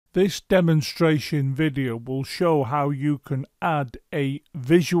This demonstration video will show how you can add a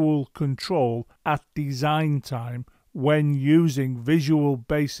visual control at design time when using Visual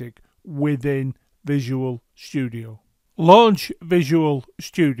Basic within Visual Studio. Launch Visual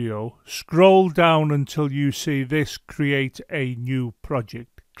Studio, scroll down until you see this Create a New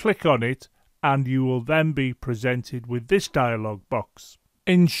Project. Click on it and you will then be presented with this dialog box.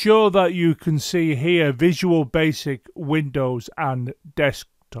 Ensure that you can see here Visual Basic, Windows and Desktop.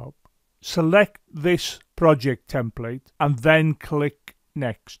 Select this project template and then click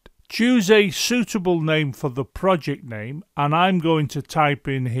Next. Choose a suitable name for the project name, and I'm going to type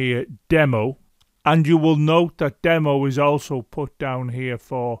in here Demo, and you will note that Demo is also put down here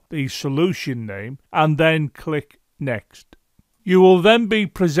for the solution name, and then click Next. You will then be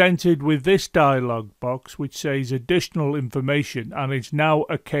presented with this dialog box which says additional information, and it's now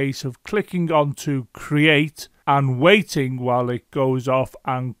a case of clicking on to create and waiting while it goes off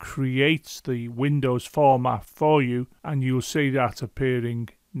and creates the Windows format for you, and you'll see that appearing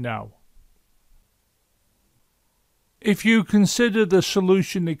now. If you consider the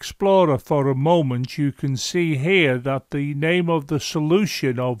Solution Explorer for a moment, you can see here that the name of the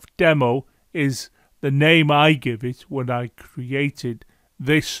solution of Demo is the name I give it when I created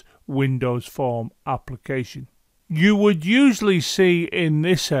this Windows Form application. You would usually see in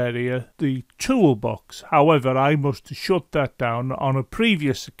this area the toolbox. However, I must shut that down. On a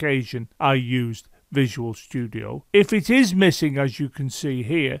previous occasion I used Visual Studio. If it is missing, as you can see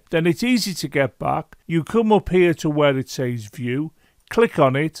here, then it's easy to get back. You come up here to where it says View, click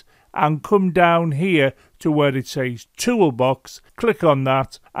on it, and come down here to where it says Toolbox. Click on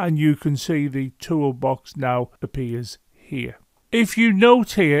that and you can see the toolbox now appears here. If you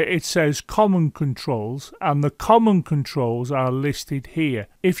note here, it says Common Controls, and the common controls are listed here.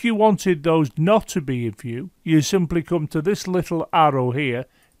 If you wanted those not to be in view, you simply come to this little arrow here,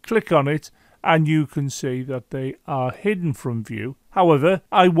 click on it, and you can see that they are hidden from view. However,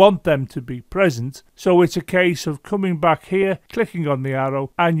 I want them to be present, so it's a case of coming back here, clicking on the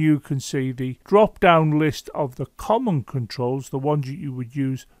arrow, and you can see the drop-down list of the common controls, the ones that you would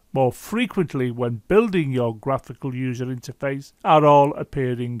use more frequently when building your graphical user interface, are all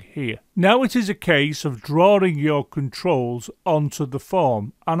appearing here. Now it is a case of drawing your controls onto the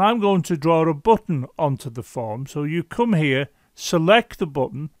form, and I'm going to draw a button onto the form. So you come here, select the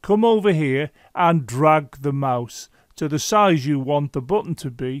button, come over here and drag the mouse to the size you want the button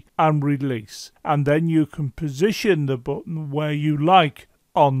to be and release, and then you can position the button where you like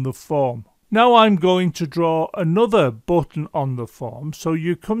on the form. Now I'm going to draw another button on the form, so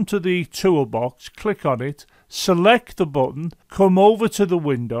you come to the toolbox, click on it, select the button, come over to the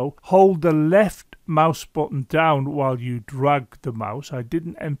window, hold the left mouse button down while you drag the mouse. I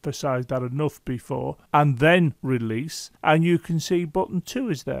didn't emphasize that enough before, and then release, and you can see button 2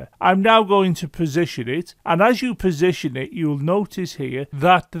 is there. I'm now going to position it, and as you position it, you'll notice here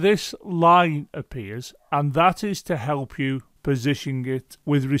that this line appears, and that is to help you positioning it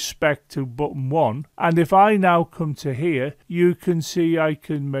with respect to button 1. And if I now come to here, you can see I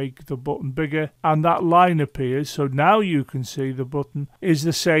can make the button bigger and that line appears, so now you can see the button is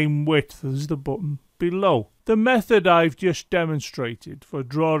the same width as the button below. The method I've just demonstrated for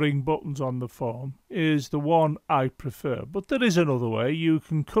drawing buttons on the form is the one I prefer, but there is another way. You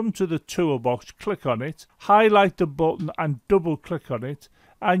can come to the toolbox, click on it, highlight the button and double click on it,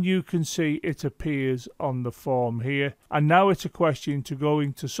 and you can see it appears on the form here. And now it's a question to go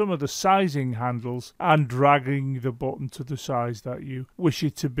into some of the sizing handles and dragging the button to the size that you wish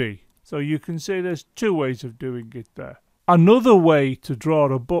it to be. So you can see there's two ways of doing it there. Another way to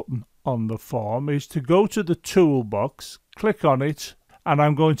draw a button on the form is to go to the toolbox, click on it, and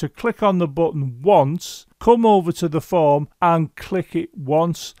I'm going to click on the button once, come over to the form and click it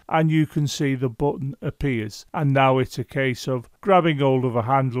once, and you can see the button appears. And now it's a case of grabbing hold of a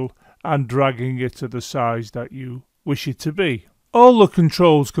handle and dragging it to the size that you wish it to be. All the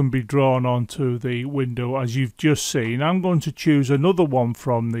controls can be drawn onto the window as you've just seen. I'm going to choose another one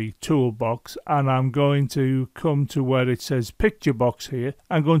from the toolbox, and I'm going to come to where it says picture box here.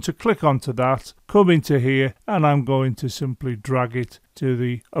 I'm going to click onto that, come into here, and I'm going to simply drag it to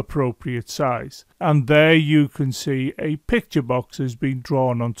the appropriate size. And there you can see a picture box has been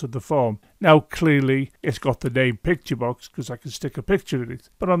drawn onto the form. Now clearly it's got the name picture box because I can stick a picture in it,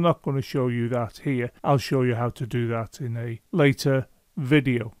 but I'm not going to show you that here. I'll show you how to do that in a later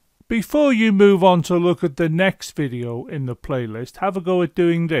video. Before you move on to look at the next video in the playlist, have a go at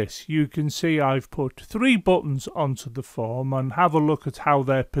doing this. You can see I've put 3 buttons onto the form, and have a look at how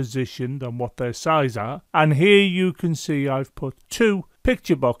they're positioned and what their size are. And here you can see I've put 2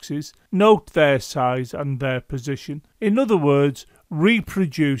 picture boxes. Note their size and their position. In other words,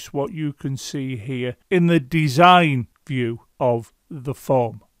 reproduce what you can see here in the design view of the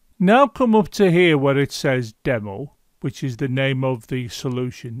form. Now come up to here where it says demo, which is the name of the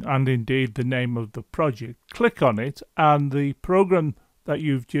solution and indeed the name of the project. Click on it and the program that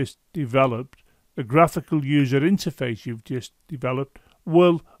you've just developed, the graphical user interface you've just developed,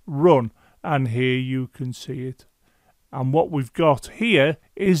 will run, and here you can see it. And what we've got here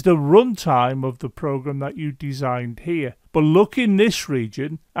is the runtime of the program that you designed here. But look in this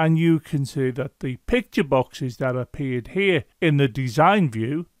region and you can see that the picture boxes that appeared here in the design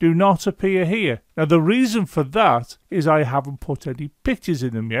view do not appear here. Now the reason for that is I haven't put any pictures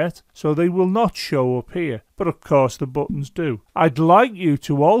in them yet, so they will not show up here. But of course the buttons do. I'd like you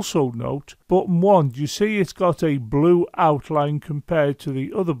to also note button 1. Do you see it's got a blue outline compared to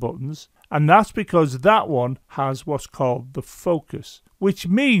the other buttons? And that's because that one has what's called the focus, which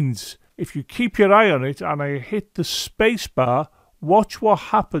means if you keep your eye on it and I hit the space bar, watch what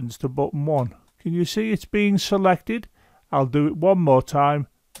happens to button 1. Can you see it's being selected? I'll do it one more time.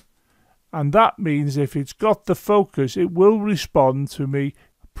 And that means if it's got the focus, it will respond to me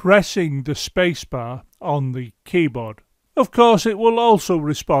pressing the space bar on the keyboard. Of course, it will also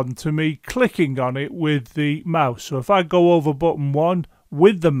respond to me clicking on it with the mouse. So if I go over button 1,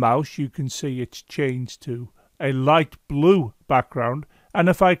 with the mouse, you can see it's changed to a light blue background, and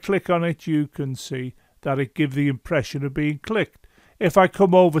if I click on it, you can see that it gives the impression of being clicked. If I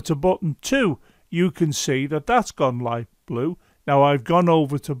come over to button 2, you can see that that's gone light blue. Now I've gone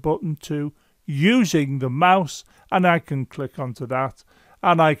over to button 2 using the mouse, and I can click onto that,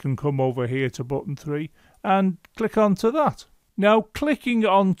 and I can come over here to button 3 and click onto that. Now clicking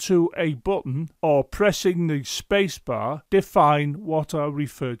onto a button or pressing the spacebar define what are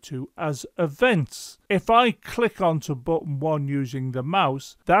referred to as events. If I click onto button 1 using the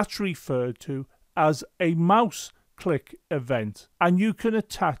mouse, that's referred to as a mouse click event, and you can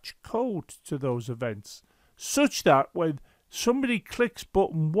attach code to those events such that when somebody clicks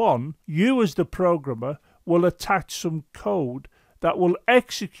button 1, you as the programmer will attach some code that will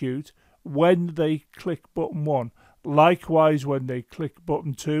execute when they click button 1. Likewise when they click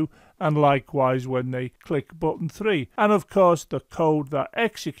button 2, and likewise when they click button 3. And of course the code that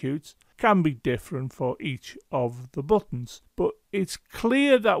executes can be different for each of the buttons. But it's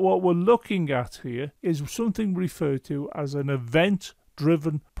clear that what we're looking at here is something referred to as an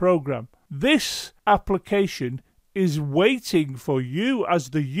event-driven program. This application is waiting for you as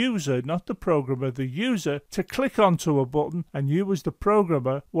the user, not the programmer, the user, to click onto a button, and you as the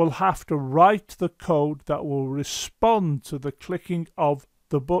programmer will have to write the code that will respond to the clicking of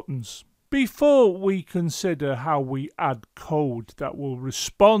the buttons. Before we consider how we add code that will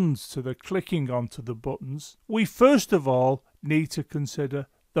respond to the clicking onto the buttons, we first of all need to consider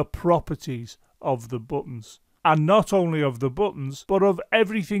the properties of the buttons. And not only of the buttons, but of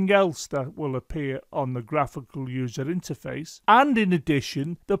everything else that will appear on the graphical user interface, and in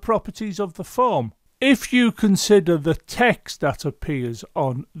addition, the properties of the form. If you consider the text that appears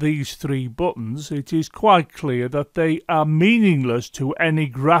on these 3 buttons, it is quite clear that they are meaningless to any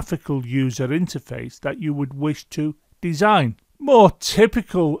graphical user interface that you would wish to design. More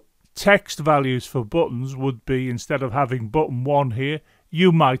typical text values for buttons would be, instead of having button 1 here,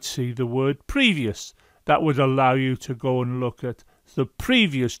 you might see the word previous. That would allow you to go and look at the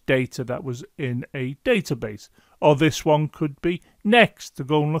previous data that was in a database. Or this one could be next, to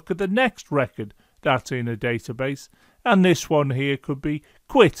go and look at the next record that's in a database. And this one here could be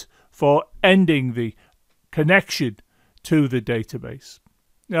quit, for ending the connection to the database.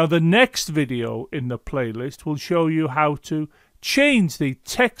 Now the next video in the playlist will show you how to change the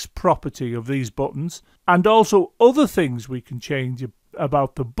text property of these buttons, and also other things we can change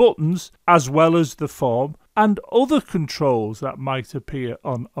about the buttons as well as the form, and other controls that might appear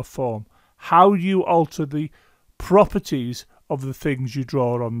on a form. How you alter the properties of the things you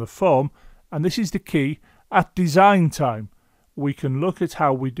draw on the form, and this is the key, at design time. We can look at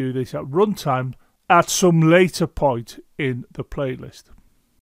how we do this at runtime at some later point in the playlist.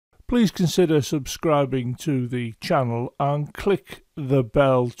 Please consider subscribing to the channel and click the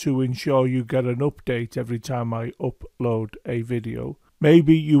bell to ensure you get an update every time I upload a video.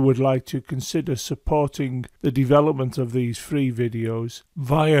 Maybe you would like to consider supporting the development of these free videos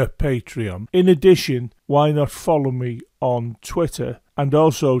via Patreon. In addition, why not follow me on Twitter and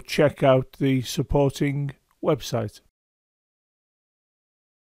also check out the supporting website.